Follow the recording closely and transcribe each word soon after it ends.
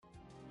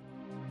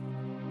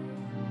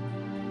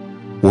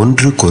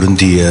ஒன்று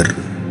கொரிந்தியர்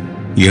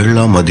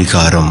 7ஆம்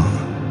அதிகாரம்.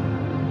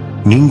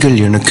 நீங்கள்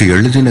எனக்கு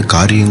எழுதின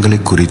காரியங்களை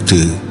குறித்து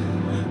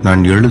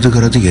நான்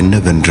எழுதுகிறது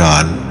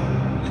என்னவென்றால்,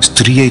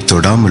 ஸ்திரீயை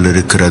தொடாமல்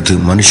இருக்கிறது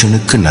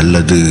மனுஷனுக்கு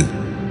நல்லது.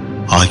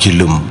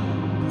 ஆகிலும்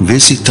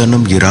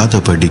வேசித்தனம்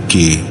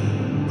இராதபடிக்கு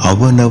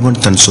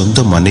அவனவன் தன்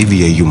சொந்த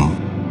மனைவியையும்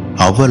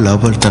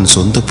அவள் தன்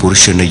சொந்த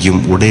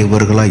புருஷனையும்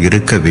உடையவர்களாய்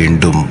இருக்க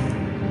வேண்டும்.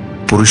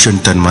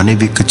 புருஷன் தன்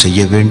மனைவிக்கு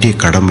செய்ய வேண்டிய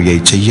கடமையை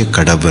செய்ய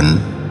கடவன்.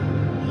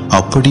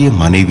 அப்படியே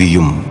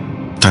மனைவியும்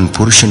தன்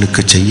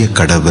புருஷனுக்கு செய்ய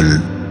கடவள்.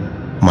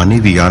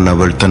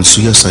 மனைவியானவள் தன்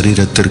சுய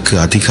சரீரத்திற்கு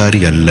அதிகாரி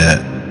அல்ல,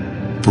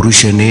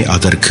 புருஷனே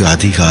அதற்கு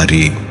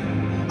அதிகாரி.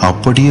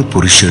 அப்படியே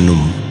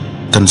புருஷனும்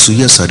தன்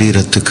சுய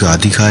சரீரத்துக்கு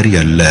அதிகாரி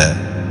அல்ல,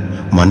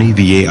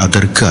 மனைவியே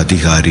அதற்கு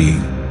அதிகாரி.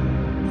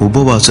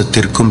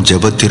 உபவாசத்திற்கும்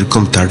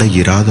ஜெபத்திற்கும் தடை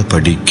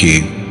இராதபடிக்கு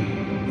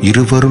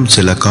இருவரும்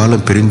சில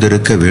காலம்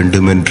பிரிந்திருக்க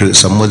வேண்டுமென்று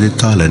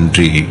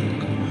சம்மதித்தாலன்றி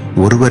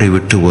ஒருவரை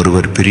விட்டு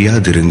ஒருவர்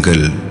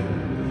பிரியாதிருங்கள்.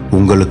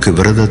 உங்களுக்கு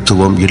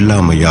விரதத்துவம்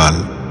இல்லாமையால்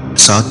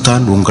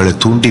சாத்தான் உங்களை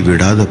தூண்டி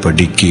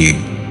விடாதபடிக்கு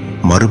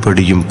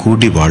மறுபடியும்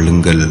கூடி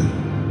வாழுங்கள்.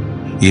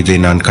 இதை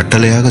நான்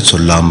கட்டளையாக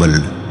சொல்லாமல்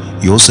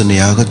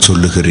யோசனையாக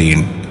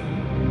சொல்லுகிறேன்.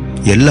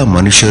 எல்லா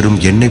மனுஷரும்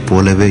என்னைப்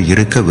போலவே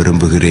இருக்க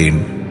விரும்புகிறேன்.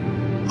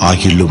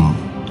 ஆகிலும்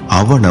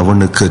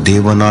அவனுக்கு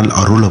தேவனால்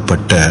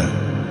அருளப்பட்ட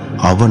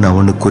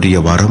அவனுக்குரிய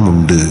வரம்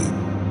உண்டு.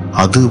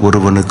 அது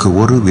ஒருவனுக்கு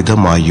ஒரு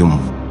விதமாயும்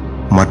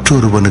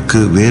மற்றொருவனுக்கு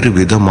வேறு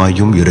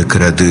விதமாயும்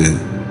இருக்கிறது.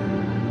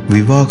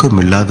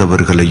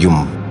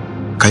 விவாகமில்லாதவர்களையும்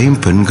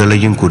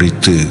கைம்பெண்களையும்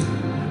குறித்து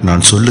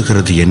நான்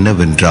சொல்லுகிறது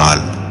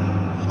என்னவென்றால்,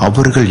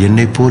 அவர்கள்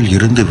என்னைப் போல்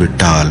இருந்து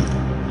விட்டால்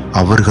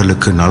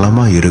அவர்களுக்கு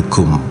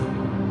நலமாயிருக்கும்.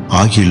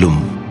 ஆகிலும்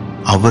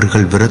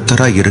அவர்கள்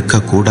விரத்தராய்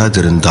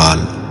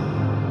இருக்கக்கூடாதிருந்தால்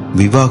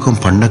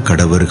விவாகம் பண்ண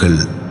கடவர்கள்.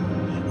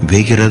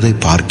 வேகிறதை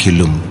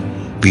பார்க்கிலும்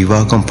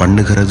விவாகம்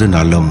பண்ணுகிறது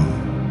நலம்.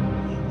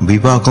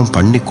 விவாகம்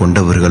பண்ணி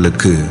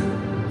கொண்டவர்களுக்கு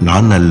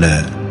நான் அல்ல,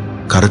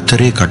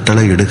 கர்த்தரே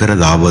கட்டளை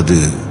இடுகிறதாவது,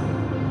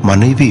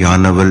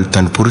 மனைவியானவள்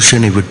தன்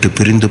புருஷனை விட்டு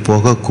பிரிந்து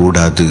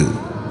போகக்கூடாது.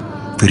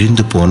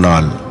 பிரிந்து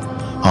போனால்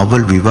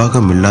அவள்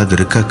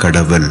விவாகமில்லாதிருக்க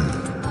கடவள்,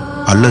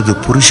 அல்லது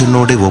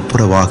புருஷனோட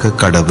ஒப்புரவாக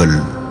கடவள்.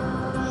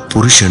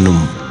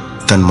 புருஷனும்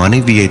தன்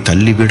மனைவியை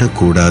தள்ளிவிடக்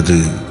கூடாது.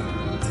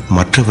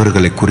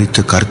 மற்றவர்களை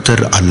குறித்து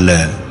கர்த்தர் அல்ல,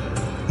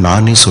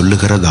 நானே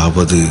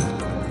சொல்லுகிறதாவது,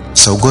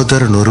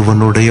 சகோதரன்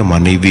ஒருவனுடைய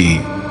மனைவி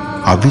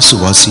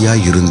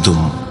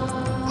அவிசுவாசியாயிருந்தும்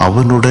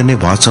அவனுடனே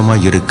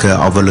வாசமாயிருக்க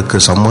அவளுக்கு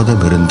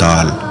சம்மதம்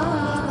இருந்தால்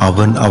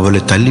அவன் அவளை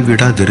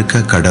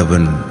தள்ளிவிடாதிருக்க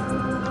கடவன்.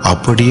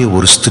 அப்படியே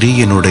ஒரு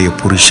ஸ்திரீயினுடைய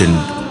புருஷன்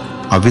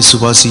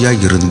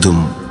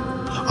அவிசுவாசியாயிருந்தும்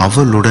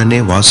அவளுடனே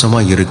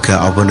வாசமாயிருக்க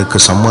அவனுக்கு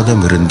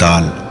சம்மதம்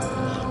இருந்தால்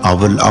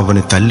அவள்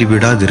அவனை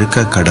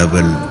தள்ளிவிடாதிருக்க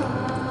கடவள்.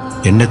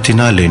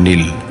 எண்ணத்தினால்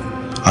எனில்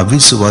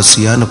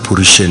அவிசுவாசியான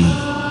புருஷன்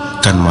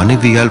தன்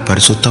மனைவியால்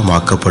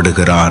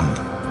பரிசுத்தமாக்கப்படுகிறான்.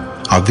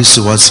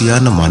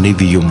 அவிசுவாசியான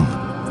மனைவியும்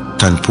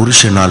தன்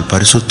புருஷனால்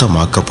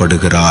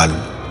பரிசுத்தமாக்கப்படுகிறாள்.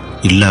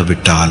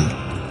 இல்லாவிட்டால்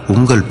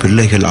உங்கள்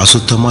பிள்ளைகள்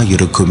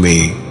அசுத்தமாயிருக்குமே.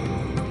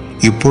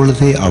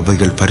 இப்பொழுதே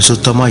அவைகள்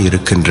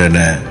பரிசுத்தமாயிருக்கின்றன.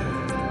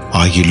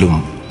 ஆகிலும்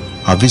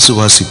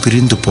அவிசுவாசி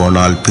பிரிந்து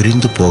போனால்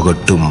பிரிந்து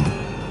போகட்டும்.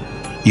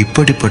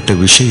 இப்படிப்பட்ட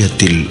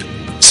விஷயத்தில்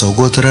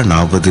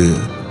சகோதரனாவது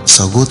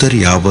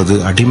சகோதரியாவது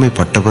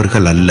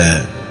அடிமைப்பட்டவர்கள் அல்ல,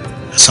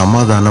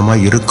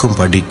 சமாதானமாய்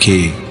இருக்கும்படிக்கே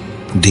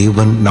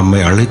தேவன்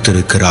நம்மை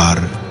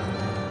அழைத்திருக்கிறார்.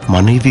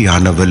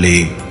 மனைவியானவளே,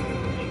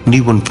 நீ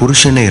உன்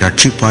புருஷனை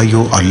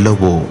ரட்சிப்பாயோ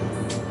அல்லவோ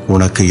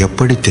உனக்கு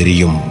எப்படி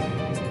தெரியும்?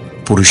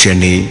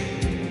 புருஷனே,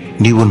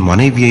 நீ உன்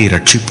மனைவியை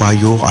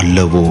ரட்சிப்பாயோ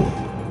அல்லவோ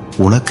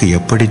உனக்கு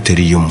எப்படி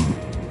தெரியும்?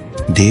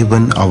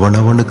 தேவன்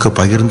அவனவனுக்கு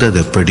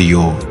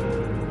பகிர்ந்ததெப்படியோ,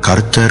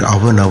 கர்த்தர்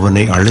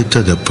அவனை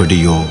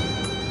அழைத்ததெப்படியோ,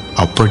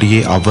 அப்படியே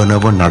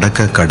அவனவன்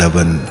நடக்க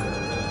கடவன்.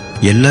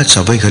 எல்லா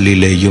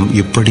சபைகளிலேயும்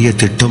இப்படியே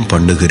திட்டம்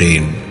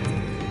பண்ணுகிறேன்.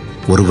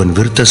 ஒருவன்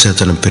விருத்த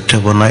சேதனம்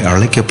பெற்றவனாய்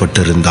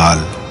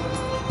அழைக்கப்பட்டிருந்தால்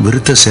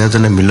விருத்த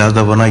சேதனம்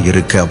இல்லாதவனாய்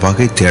இருக்க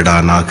வகை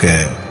தேடானாக.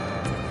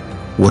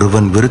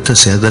 ஒருவன் விருத்த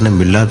சேதனம்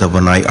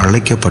இல்லாதவனாய்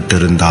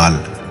அழைக்கப்பட்டிருந்தால்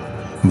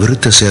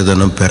விருத்த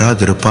சேதனம்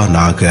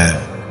பெறாதிருப்பானாக.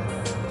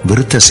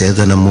 விருத்த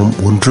சேதனமும்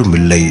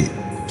ஒன்றுமில்லை,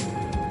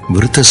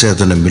 விருத்த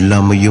சேதனம்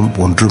இல்லாமையும்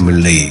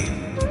ஒன்றுமில்லை.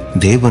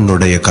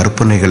 தேவனுடைய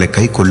கற்பனைகளை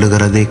கை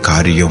கொள்ளுகிறதே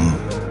காரியம்.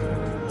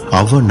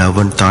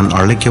 அவன் தான்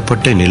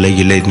அழைக்கப்பட்ட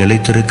நிலையிலே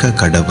நிலைத்திருக்க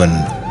கடவன்.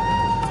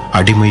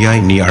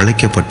 அடிமையாய் நீ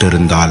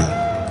அழைக்கப்பட்டிருந்தால்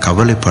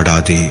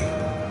கவலைப்படாதே.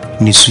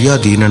 நீ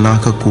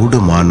சுயாதீனனாக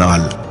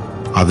கூடுமானால்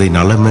அதை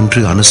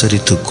நலமென்று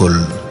அனுசரித்துக்கொள்.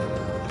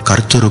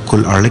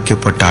 கர்த்தருக்குள்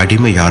அழைக்கப்பட்ட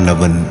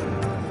அடிமையானவன்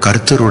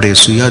கர்த்தருடைய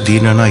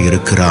சுயாதீனனாய்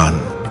இருக்கிறான்.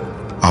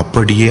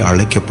 அப்படியே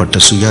அழைக்கப்பட்ட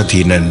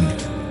சுயாதீனன்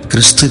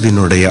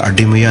கிறிஸ்துவினுடைய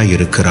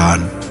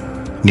அடிமையாயிருக்கிறான்.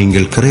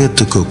 நீங்கள்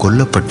கிரயத்துக்கு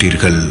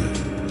கொல்லப்பட்டீர்கள்,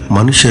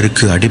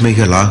 மனுஷருக்கு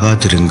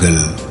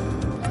அடிமைகளாகாதிருங்கள்.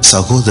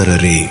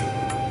 சகோதரரே,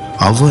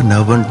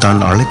 அவன்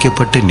தான்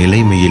அழைக்கப்பட்ட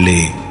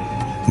நிலைமையிலே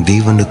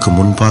தேவனுக்கு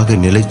முன்பாக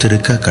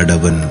நிலைத்திருக்க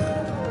கடவன்.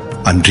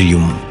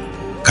 அன்றியும்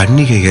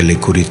கன்னிகைகளை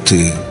குறித்து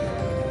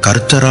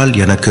கர்த்தரால்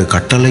எனக்கு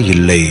கட்டளை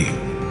இல்லை,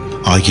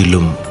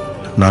 ஆகிலும்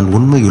நான்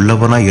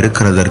உண்மையுள்ளவனாய்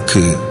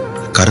இருக்கிறதற்கு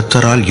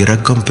கர்த்தரால்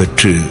இரக்கம்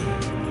பெற்று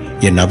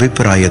என்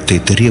அபிப்பிராயத்தை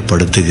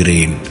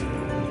தெரியப்படுத்துகிறேன்.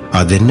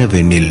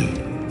 அதென்னவெனில்,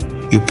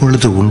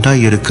 இப்பொழுது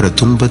உண்டாயிருக்கிற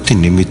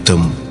துன்பத்தின்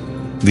நிமித்தம்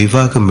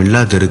விவாகம்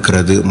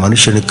இல்லாதிருக்கிறது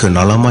மனுஷனுக்கு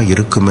நலமாய்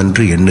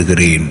இருக்குமென்று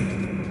எண்ணுகிறேன்.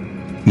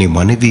 நீ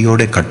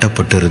மனைவியோட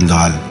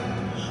கட்டப்பட்டிருந்தால்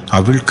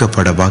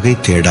அவிழ்க்கப்பட வகை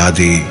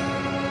தேடாதே.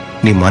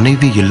 நீ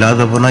மனைவி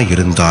இல்லாதவனாய்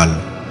இருந்தால்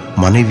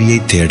மனைவியை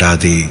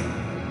தேடாதே.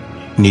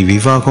 நீ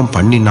விவாகம்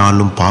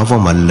பண்ணினாலும்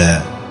பாவம் அல்ல,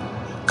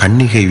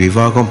 கன்னிகை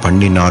விவாகம்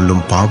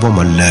பண்ணினாலும் பாவம்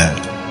அல்ல.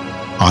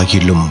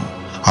 ஆகிலும்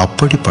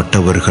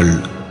அப்படிப்பட்டவர்கள்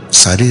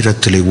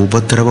சரீரத்திலே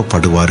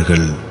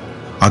உபத்திரவப்படுவார்கள்.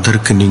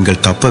 அதற்கு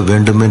நீங்கள் தப்ப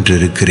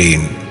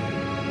வேண்டுமென்றிருக்கிறேன்.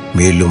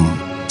 மேலும்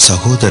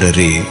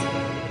சகோதரரே,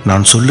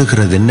 நான்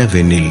சொல்லுகிறது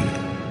என்னவெனில்,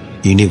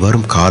 இனி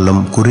வரும்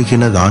காலம்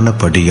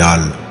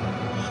குறுகினதானபடியால்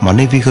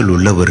மனைவிகள்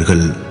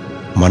உள்ளவர்கள்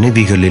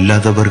மனைவிகள்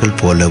இல்லாதவர்கள்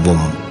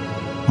போலவும்,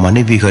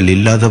 மனைவிகள்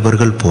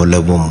இல்லாதவர்கள்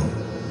போலவும்,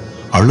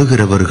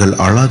 அழுகிறவர்கள்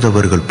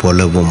அழாதவர்கள்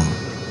போலவும்,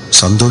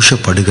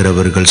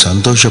 சந்தோஷப்படுகிறவர்கள்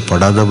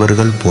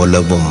சந்தோஷப்படாதவர்கள்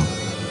போலவும்,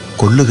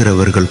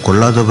 கொல்லுகிறவர்கள்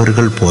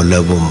கொள்ளாதவர்கள்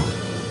போலவும்,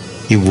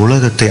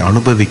 இவ்வுலகத்தை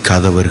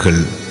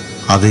அனுபவிக்காதவர்கள்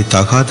அதை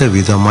தகாத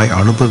விதமாய்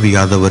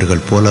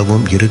அனுபவியாதவர்கள்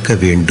போலவும் இருக்க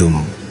வேண்டும்.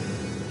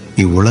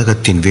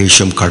 இவ்வுலகத்தின்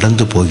வேஷம்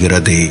கடந்து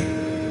போகிறதே.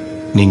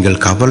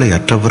 நீங்கள்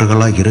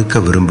கவலையற்றவர்களாய் இருக்க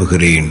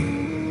விரும்புகிறேன்.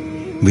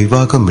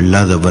 விவாகம்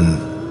இல்லாதவன்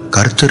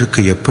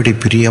கர்த்தருக்கு எப்படி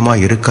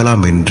பிரியமாய்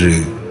இருக்கலாம் என்று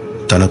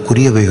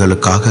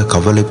தனக்குரியவைகளுக்காக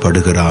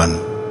கவலைப்படுகிறான்.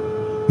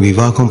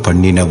 விவாகம்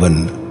பண்ணினவன்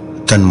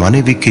தன்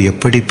மனைவிக்கு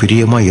எப்படி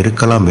பிரியமாய்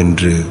இருக்கலாம்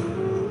என்று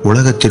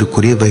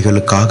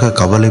உலகத்திற்குரியவைகளுக்காக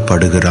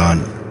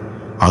கவலைப்படுகிறான்.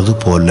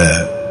 அதுபோல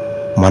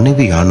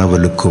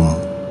மனைவியானவளுக்கும்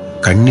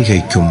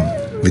கன்னிகைக்கும்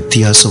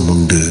வித்தியாசம்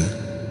உண்டு.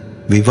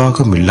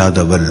 விவாகம்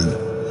இல்லாதவள்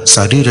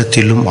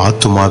சரீரத்திலும்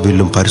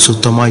ஆத்துமாவிலும்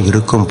பரிசுத்தமாய்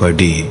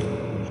இருக்கும்படி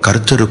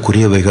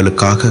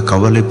கர்த்தருக்குரியவைகளுக்காக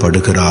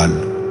கவலைப்படுகிறாள்.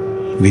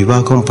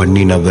 விவாகம்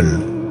பண்ணினவள்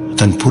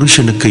தன்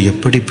புருஷனுக்கு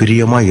எப்படி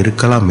பிரியமாய்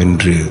இருக்கலாம்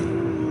என்று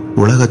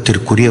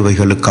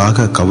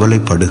உலகத்திற்குரியவைகளுக்காக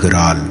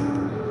கவலைப்படுகிறாள்.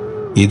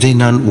 இதை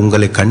நான்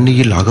உங்களை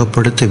கண்ணியில்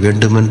அகப்படுத்த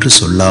வேண்டுமென்று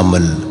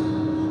சொல்லாமல்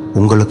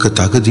உங்களுக்கு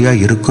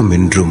தகுதியாய் இருக்கும்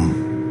என்றும்,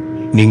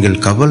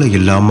 நீங்கள் கவலை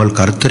இல்லாமல்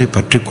கர்த்தரை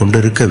பற்றி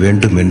கொண்டிருக்க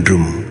வேண்டும்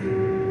என்றும்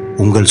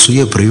உங்கள்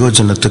சுய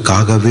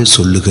பிரயோஜனத்துக்காகவே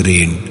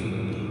சொல்லுகிறேன்.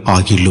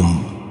 ஆகிலும்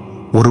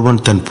ஒருவன்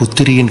தன்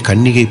புத்திரியின்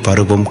கன்னிகை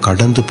பருவம்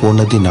கடந்து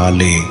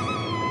போனதினாலே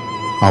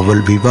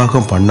அவள்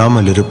விவாகம்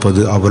பண்ணாமல்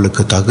இருப்பது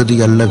அவளுக்கு தகுதி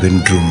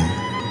அல்லவென்றும்,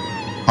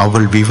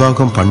 அவள்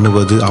விவாகம்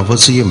பண்ணுவது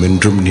அவசியம்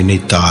என்றும்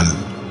நினைத்தாள்.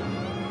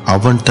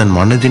 அவன் தன்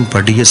மனதின்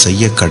படிய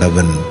செய்ய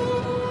கடவன்.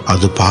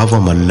 அது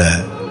பாவம் அல்ல,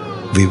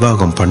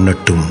 விவாகம்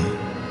பண்ணட்டும்.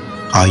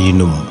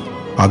 ஆயினும்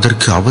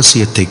அதற்கு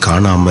அவசியத்தை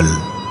காணாமல்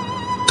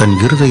தன்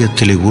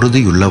இருதயத்திலே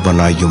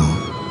உறுதியுள்ளவனாயும்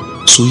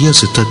சுய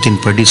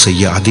சித்தத்தின்படி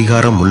செய்ய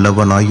அதிகாரம்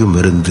உள்ளவனாயும்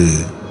இருந்து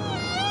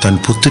தன்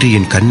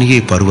புத்திரியின் கன்னிகை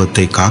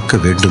பருவத்தை காக்க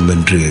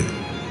வேண்டுமென்று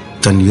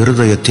தன்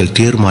இருதயத்தில்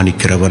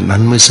தீர்மானிக்கிறவன்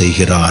நன்மை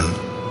செய்கிறான்.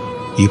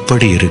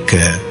 இப்படி இருக்க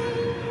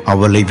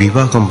அவளை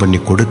விவாகம் பண்ணி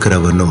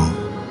கொடுக்கிறவனும்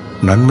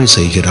நன்மை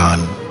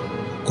செய்கிறான்,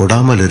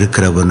 கொடாமல்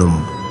இருக்கிறவனும்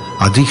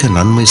அதிக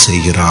நன்மை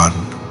செய்கிறான்.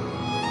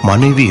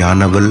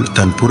 மனைவியானவள்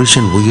தன்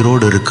புருஷன்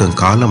உயிரோடு இருக்கும்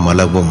காலம்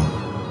அளவும்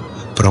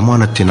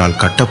பிரமாணத்தினால்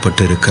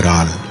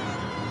கட்டப்பட்டிருக்கிறாள்.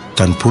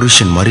 தன்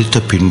புருஷன் மரித்த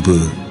பின்பு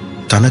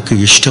தனக்கு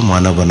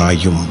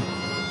இஷ்டமானவனாயும்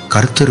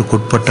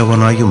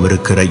கர்த்தருக்குட்பட்டவனாயும்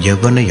இருக்கிற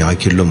எவனை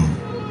ஆகிலும்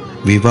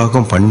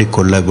விவாகம்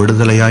பண்ணிக்கொள்ள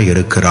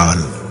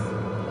விடுதலையாயிருக்கிறாள்.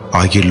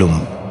 ஆகிலும்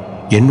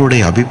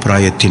என்னுடைய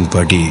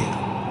அபிப்பிராயத்தின்படி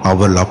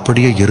அவள்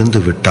அப்படியே இருந்து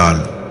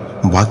விட்டால்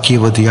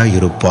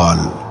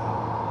பாக்கியவதியாயிருப்பாள்.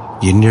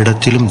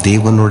 என்னிடத்திலும்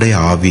தேவனுடைய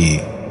ஆவி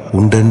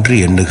உண்டென்று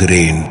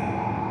எண்ணுகிறேன்.